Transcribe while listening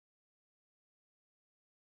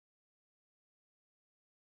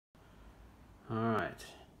Alright,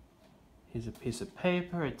 here's a piece of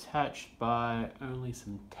paper attached by only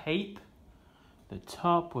some tape. The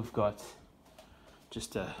top, we've got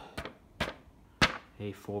just a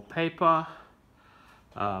A4 paper.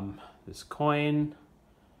 This coin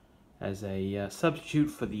as a substitute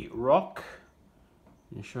for the rock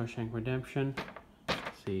in Shawshank Redemption.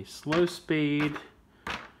 See, slow speed,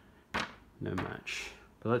 no match.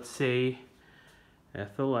 But let's see.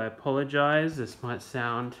 Ethel, I apologize. This might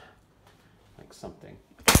sound like something.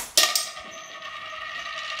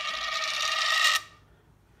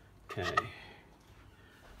 Okay.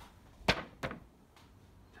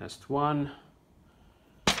 Test one.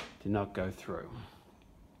 Did not go through.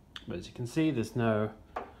 But as you can see, there's no,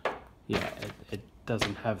 yeah, it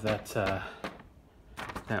doesn't have that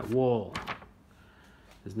that wall.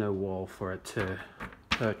 There's no wall for it to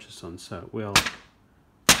purchase on, so it will.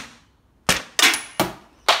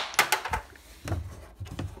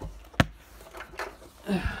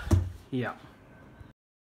 Yeah.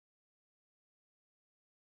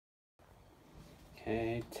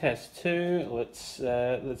 Okay, test two. Let's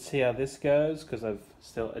see how this goes, because I've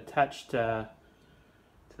still attached to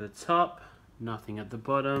the top, nothing at the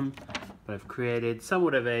bottom, but I've created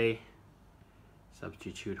somewhat of a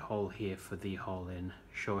substitute hole here for the hole in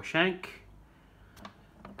Shawshank.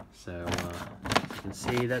 So as you can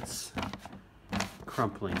see, that's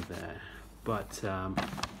crumpling there, but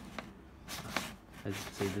as you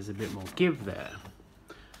can see, there's a bit more give there.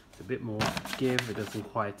 It's a bit more give. It doesn't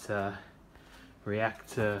quite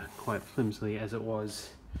react quite flimsily as it was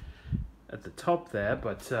at the top there,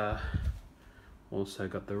 but also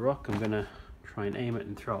got the rock. I'm gonna try and aim it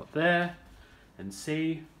and throw it there and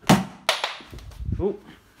see. Oh,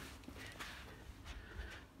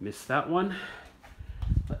 missed that one.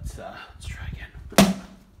 Let's try again.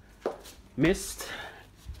 Missed.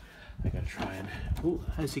 I gotta try and, ooh,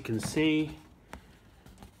 as you can see,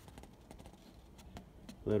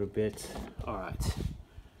 a little bit. All right,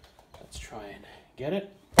 let's try and get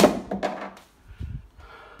it.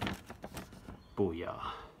 Booyah.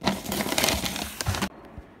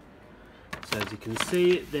 So as you can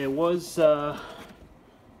see, there was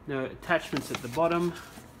no attachments at the bottom,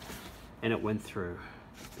 and it went through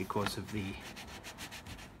because of the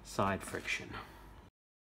side friction.